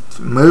think he's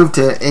moved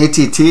to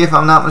ATT, if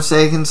I'm not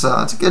mistaken,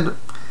 so it's a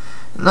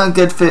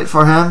good fit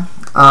for him.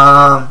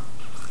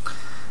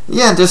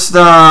 Yeah, just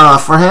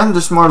for him,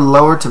 just more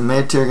lower to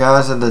mid-tier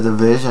guys in the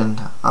division.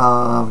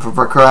 For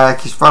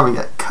Pekrayak, he's probably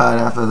got cut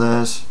after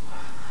this.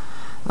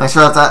 Next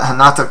we have that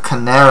Renato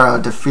Canero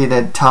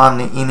defeated Tom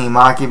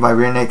Inimaki by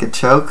rear naked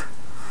choke.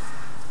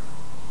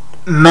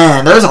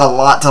 Man, there's a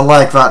lot to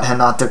like about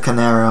Renato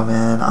Canero,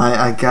 man.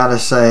 I gotta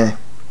say.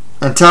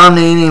 And Tom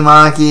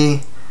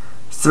Inimaki,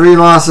 3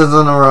 losses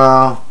in a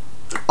row,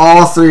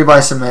 all 3 by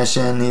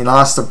submission. He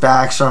lost to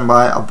Backstrom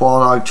by a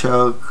bulldog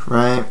choke,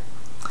 right?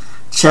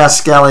 Chess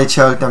Skelly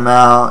choked him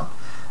out,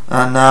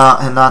 and now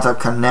Renato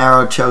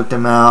Canero choked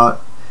him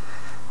out.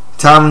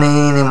 Tom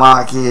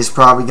Inimaki is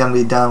probably gonna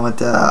be done with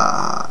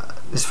the.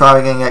 He's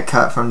probably gonna get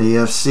cut from the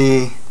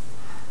UFC.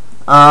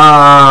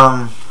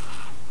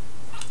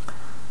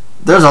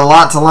 There's a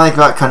lot to like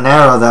about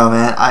Canero, though,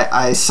 man.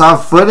 I saw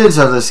footage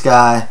of this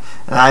guy,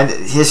 and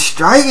his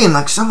striking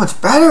looks so much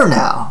better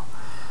now.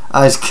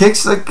 His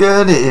kicks look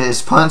good.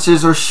 His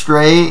punches are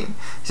straight.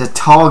 He's a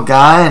tall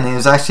guy, and he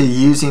was actually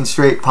using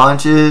straight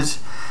punches.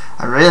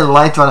 I really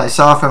liked what I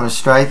saw from his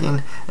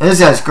striking. And this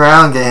guy's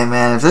ground game,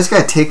 man. If this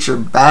guy takes your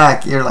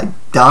back, you're like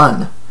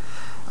done.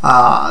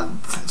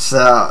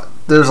 So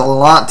there's a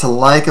lot to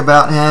like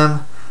about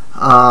him.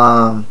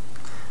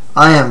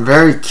 I am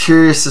very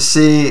curious to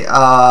see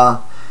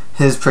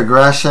his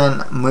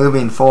progression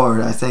moving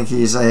forward. I think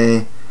he's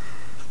I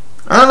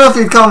don't know if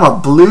you'd call him a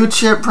blue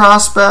chip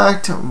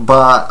prospect,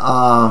 but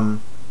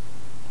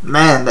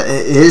man,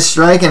 his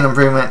striking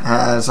improvement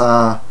has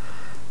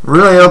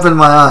really opened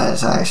my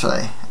eyes,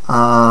 actually.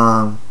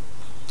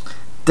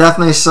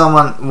 Definitely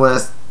someone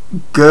with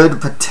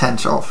good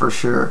potential for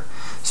sure.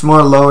 It's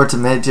more lower to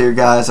mid tier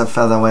guys at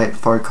featherweight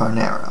for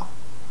Canero.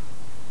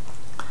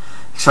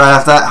 So right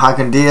after that,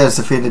 Hakan Diaz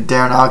defeated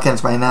Darren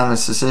Elkins by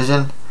unanimous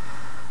decision.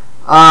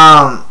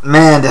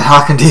 Man, did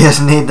Hakan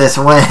Diaz need this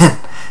win.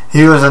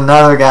 He was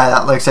another guy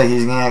that looks like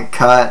he's going to get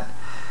cut.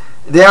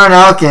 Darren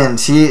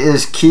Elkins, he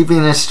is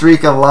keeping his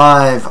streak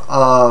alive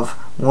of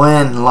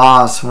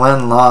win-loss,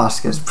 win-loss.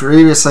 Because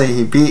previously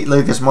he beat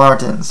Lucas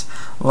Martins,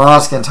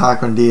 lost against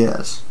Hakan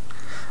Diaz.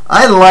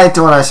 I liked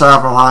what I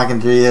saw from Hakan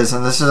Diaz,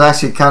 and this is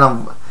actually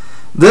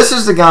this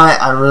is the guy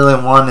I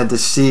really wanted to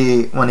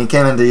see when he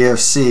came into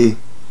UFC.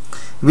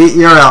 Beat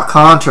Yuri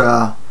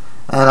Alcantara,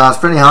 and I was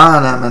pretty high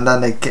on him, and then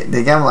they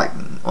gave him like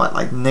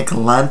Nick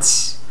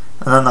Lentz,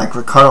 and then like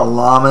Ricardo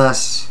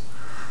Lamas,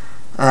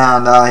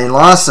 and he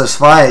lost those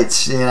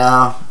fights, you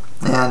know,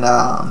 and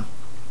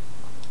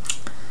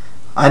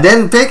I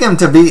didn't pick him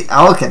to beat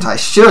Elkins. I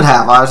should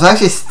have. I was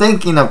actually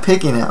thinking of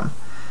picking him,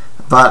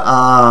 but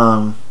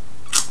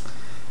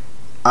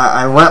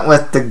I went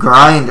with the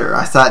grinder.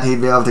 I thought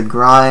he'd be able to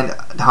grind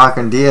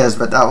Hakan Diaz,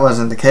 but that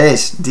wasn't the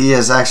case.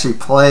 Diaz actually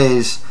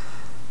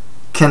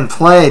can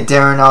play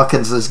Darren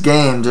Elkins'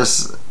 game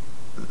just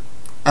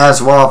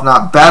as well, if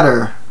not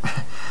better.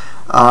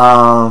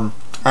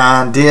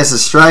 And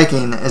Diaz's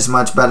striking is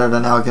much better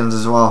than Elkins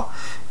as well.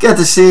 Get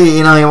to see,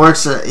 you know, he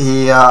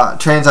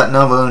trains at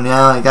Nova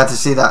União. You got to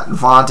see that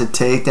vaunted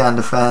takedown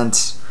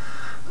defense.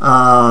 You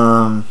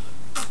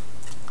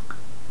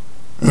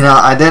know,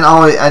 I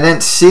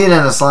didn't see it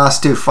in his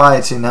last 2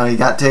 fights. You know,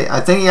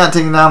 I think he got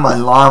taken down by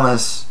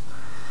Lamas.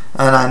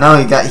 And I know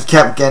he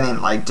kept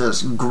getting like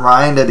just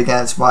grinded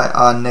against by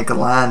Nick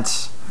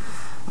Lentz,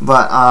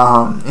 but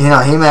you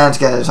know, he managed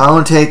to get his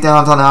own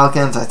takedowns on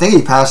Elkins. I think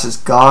he passed his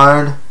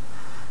guard,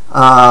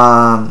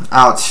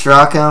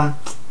 outstruck him.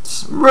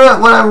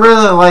 What I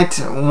really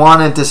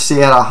wanted to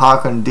see out of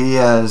Hakan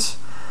Diaz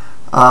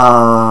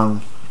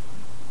coming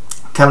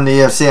to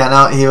UFC. I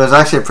know he was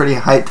actually a pretty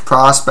hyped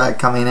prospect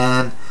coming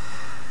in.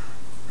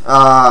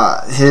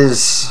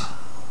 His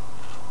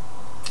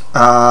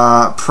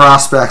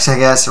prospects, I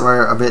guess,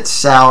 were a bit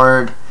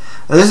soured.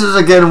 This is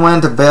a good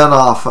win to build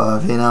off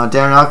of. You know,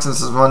 Darren Elkins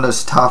is one of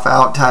those tough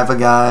out type of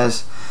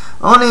guys.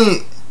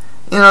 Only,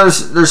 you know,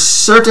 there's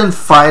certain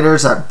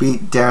fighters that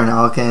beat Darren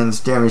Elkins: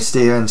 Jeremy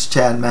Stevens,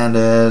 Chad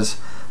Mendes,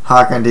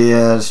 Hakan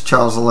Diaz,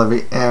 Charles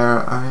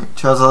Oliveira, I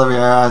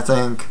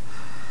think.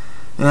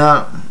 You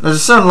know, there's a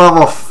certain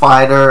level of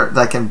fighter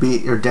that can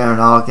beat your Darren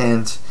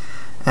Elkins,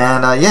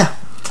 and yeah,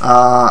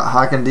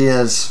 Hakan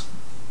Diaz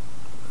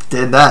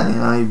did that. You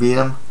know, he beat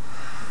him.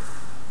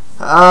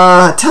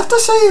 Tough to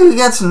say who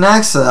gets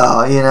next,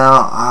 though. You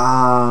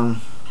know,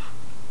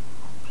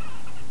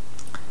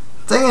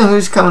 thinking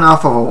who's coming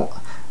off of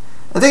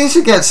I think you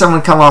should get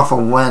someone come off a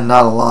win,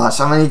 not a loss.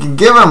 I mean, you can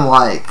give him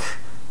like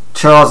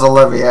Charles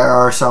Oliveira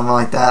or something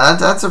like that.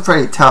 That's a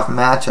pretty tough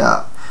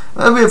matchup.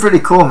 That'd be a pretty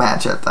cool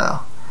matchup,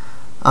 though.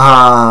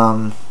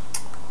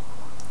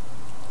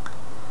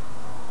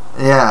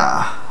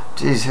 Yeah.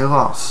 Jeez, who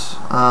else?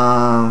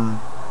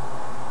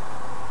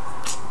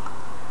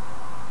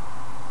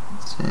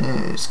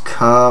 Jeez,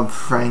 Cub,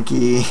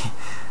 Frankie.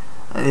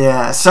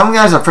 Yeah, some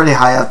guys are pretty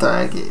high up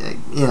there. Like,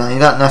 you know, you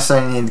don't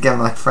necessarily need to give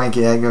them like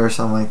Frankie Edgar or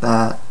something like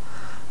that.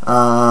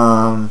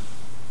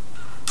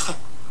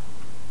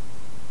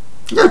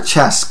 Yeah,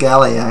 Chess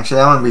Skelly, actually.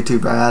 That wouldn't be too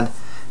bad.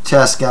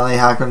 Chess Skelly,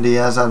 Hakan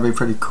Diaz, that'd be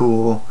pretty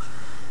cool.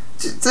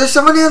 There's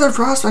so many other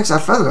prospects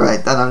at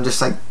featherweight that I'm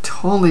just like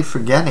totally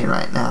forgetting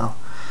right now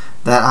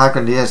that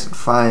Hakan Diaz can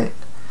fight.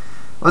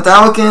 With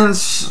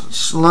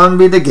Elkins, let him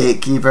be the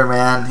gatekeeper,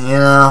 man. You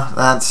know,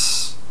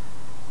 that's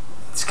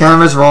it's kind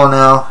of his role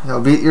now.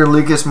 He'll beat your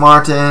Lucas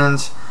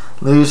Martins,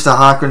 lose to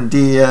Hakon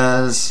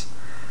Diaz.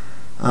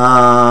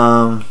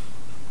 But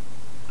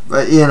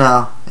you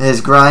know,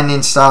 his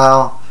grinding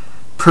style,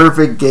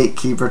 perfect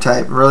gatekeeper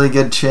type, really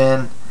good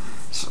chin.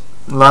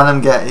 Let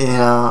him get,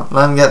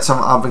 let him get some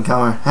up and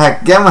comer.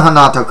 Heck, give him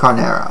Hanato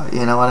Carnero.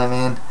 You know what I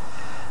mean?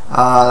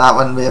 That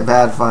wouldn't be a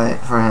bad fight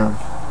for him.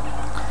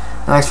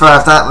 Next fight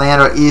after that,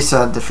 Leandro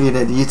Issa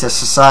defeated Yuta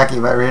Sasaki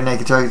by rear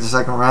naked choke in the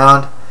second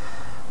round.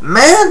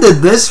 Man,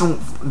 did this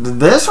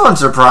one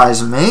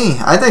surprise me?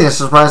 I think it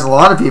surprised a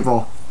lot of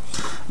people.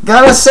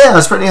 Gotta say, I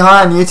was pretty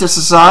high on Yuta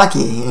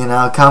Sasaki.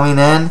 Coming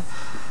in.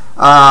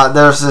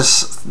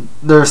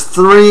 There's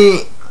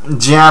 3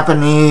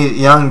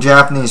 young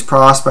Japanese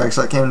prospects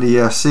that came to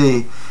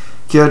UFC: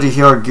 Kyoto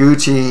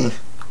Horiguchi,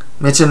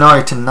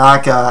 Michinori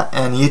Tanaka,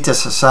 and Yuta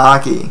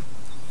Sasaki.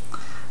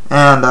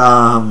 And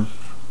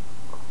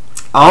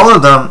all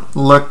of them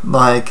looked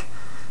like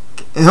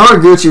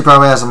Horiguchi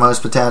probably has the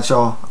most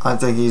potential. I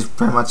think he's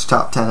pretty much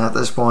top 10 at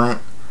this point,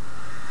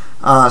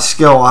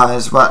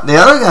 skill-wise. But the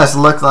other guys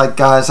look like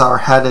guys that are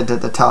headed to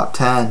the top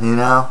 10,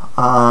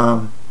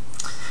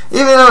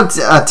 even though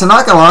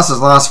Tanaka lost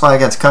his last fight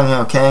against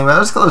Kung-Yo Kang, but it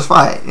was a close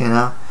fight,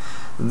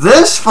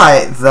 This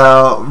fight,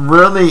 though,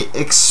 really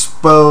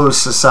exposed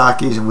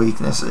Sasaki's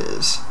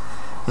weaknesses,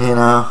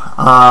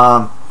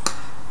 Guy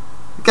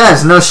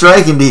has no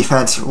striking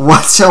defense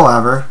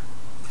whatsoever.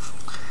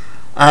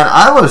 And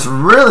I was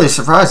really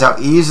surprised how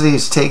easily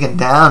he's taken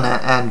down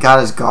and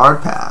got his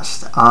guard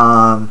passed.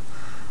 I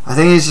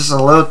think he's just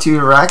a little too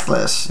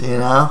reckless,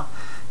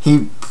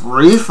 He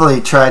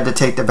briefly tried to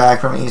take the back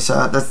from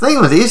Issa. The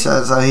thing with Issa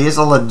is that he's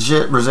a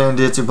legit Brazilian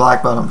Jiu-Jitsu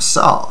black belt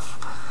himself.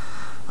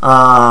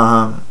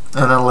 And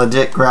a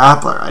legit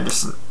grappler. I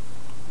just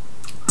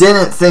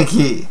didn't think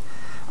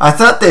I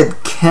thought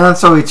they'd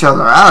cancel each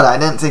other out. I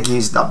didn't think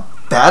he's the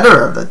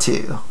better of the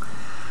two.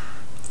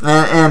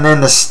 And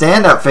in the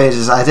stand-up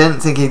phases, I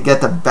didn't think he'd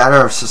get the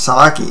better of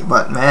Sasaki.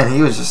 But, man,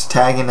 he was just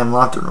tagging him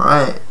left and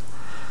right.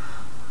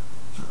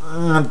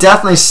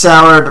 Definitely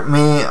soured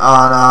me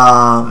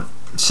on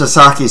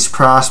Sasaki's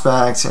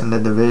prospects in the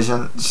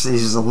division.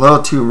 He's a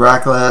little too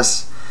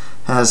reckless.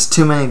 Has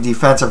too many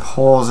defensive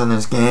holes in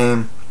his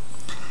game.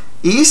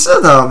 Issa,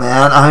 though,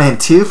 man,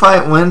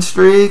 2-fight win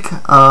streak.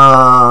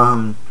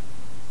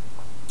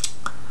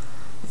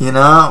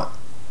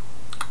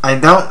 I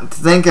don't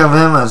think of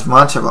him as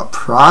much of a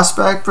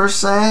prospect per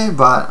se,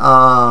 but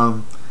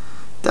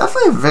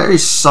definitely a very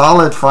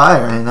solid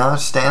fighter.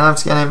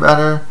 Stand-up's getting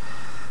better.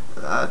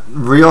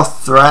 Real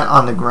threat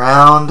on the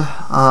ground.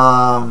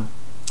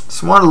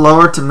 Some more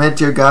lower to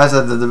mid-tier guys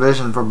at the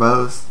division for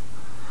both.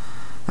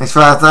 Next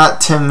fight after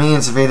that, Tim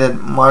Means defeated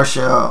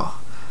Marcio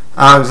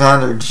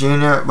Alexander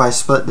Jr. by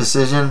split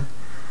decision.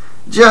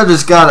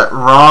 Judges got it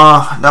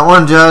wrong. That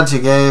one judge who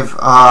gave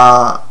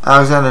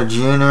Alexander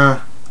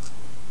Jr.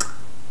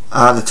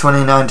 The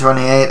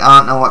 29-28. I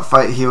don't know what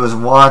fight he was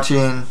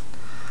watching.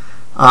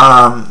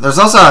 There's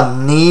also a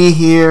knee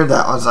here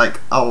that was like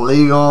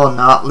illegal,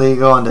 not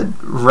legal, and the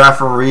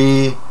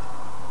referee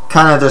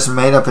kind of just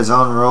made up his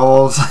own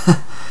rules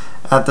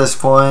at this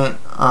point.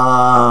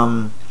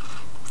 Can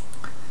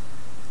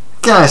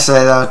I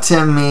say though,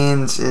 Tim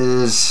Means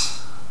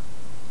is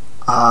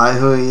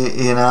who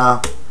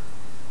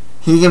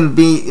he can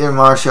beat your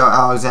Marcio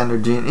Alexander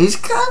Jr. He's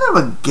kind of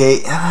a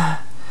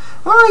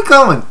what do we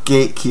call him, a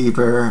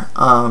gatekeeper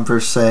per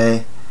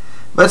se,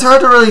 but it's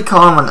hard to really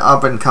call him an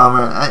up and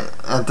comer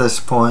at this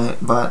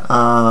point. But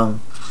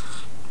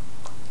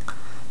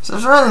so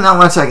there's really not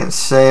much I can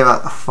say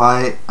about the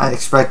fight. I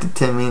expected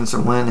Tim Means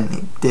to win, and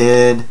he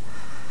did.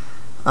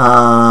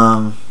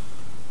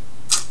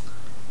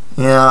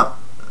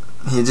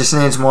 He just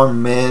needs more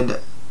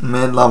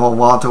mid-level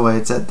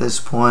welterweights at this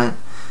point.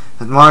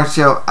 With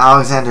Marcio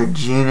Alexander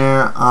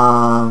Jr.,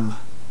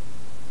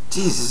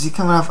 is he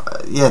coming off?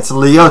 Yeah, it's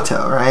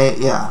Lyoto, right?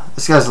 Yeah,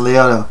 this guy's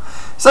Lyoto.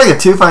 It's like a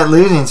 2-fight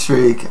losing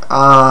streak.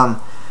 I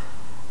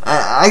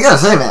gotta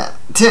say, man,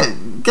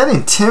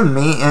 getting Tim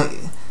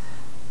Means.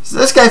 So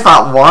this guy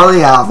fought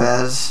Warley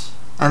Alves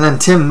and then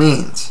Tim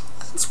Means.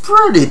 It's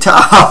pretty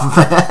tough,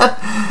 man,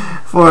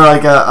 for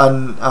like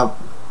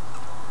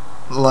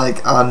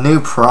a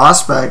new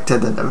prospect to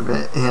the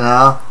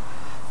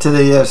to the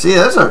UFC.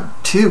 Those are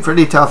 2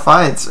 pretty tough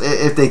fights.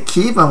 If they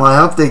keep him, I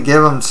hope they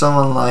give him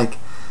someone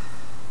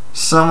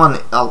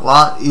a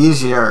lot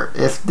easier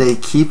if they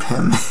keep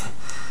him.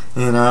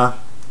 And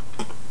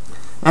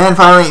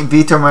finally,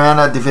 Vitor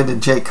Miranda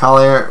defeated Jake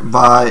Collier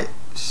by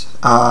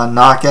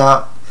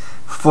knockout,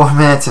 4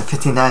 minutes and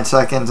 59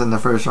 seconds in the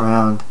first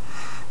round.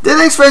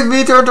 Didn't expect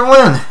Vitor to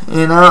win.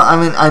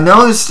 I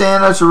know his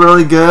stand-ups are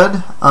really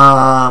good.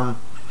 I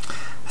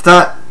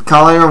thought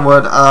Collier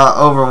would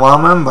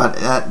overwhelm him, but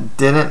that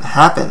didn't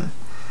happen.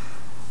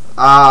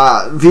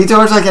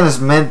 Vitor's like in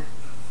his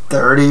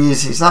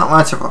mid-30s. He's not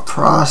much of a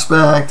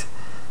prospect.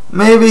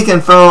 Maybe he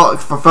can fulfill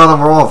the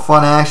role of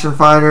fun action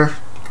fighter.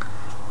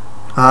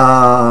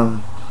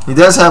 He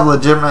does have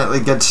legitimately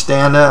good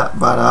stand-up,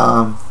 but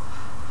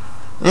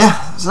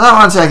Yeah, so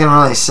not much I can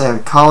really say.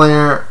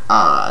 Collier,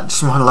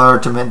 just one lower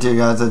to mid-tier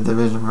guys at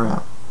division for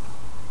him.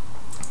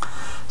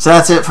 So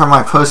that's it for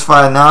my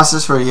post-fight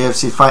analysis for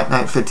UFC Fight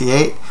Night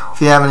 58.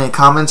 If you have any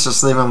comments,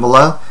 just leave them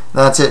below.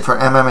 That's it for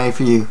MMA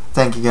for you.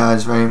 Thank you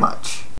guys very much.